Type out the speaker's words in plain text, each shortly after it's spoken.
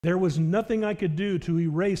There was nothing I could do to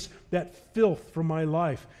erase that filth from my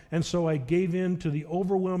life. And so I gave in to the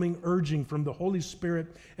overwhelming urging from the Holy Spirit,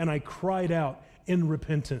 and I cried out in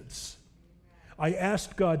repentance. I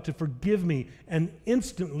asked God to forgive me, and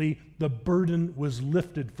instantly the burden was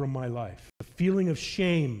lifted from my life. The feeling of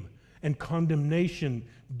shame and condemnation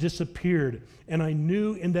disappeared, and I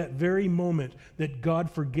knew in that very moment that God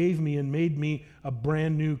forgave me and made me a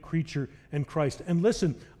brand new creature in Christ. And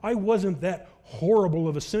listen, I wasn't that horrible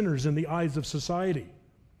of a sinner in the eyes of society.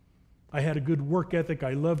 I had a good work ethic.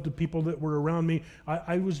 I loved the people that were around me.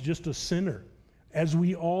 I was just a sinner, as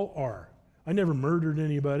we all are. I never murdered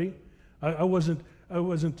anybody. I wasn't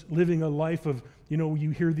living a life of,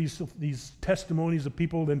 you hear these testimonies of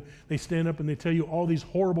people, then they stand up and they tell you all these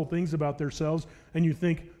horrible things about themselves, and you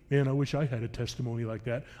think, man, I wish I had a testimony like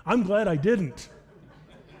that. I'm glad I didn't.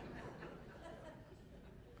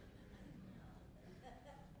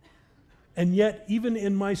 And yet, even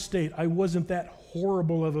in my state, I wasn't that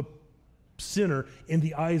horrible of a sinner in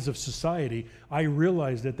the eyes of society. I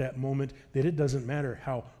realized at that moment that it doesn't matter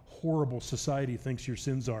how horrible society thinks your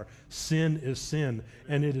sins are. Sin is sin,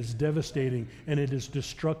 and it is devastating, and it is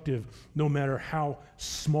destructive, no matter how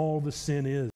small the sin is.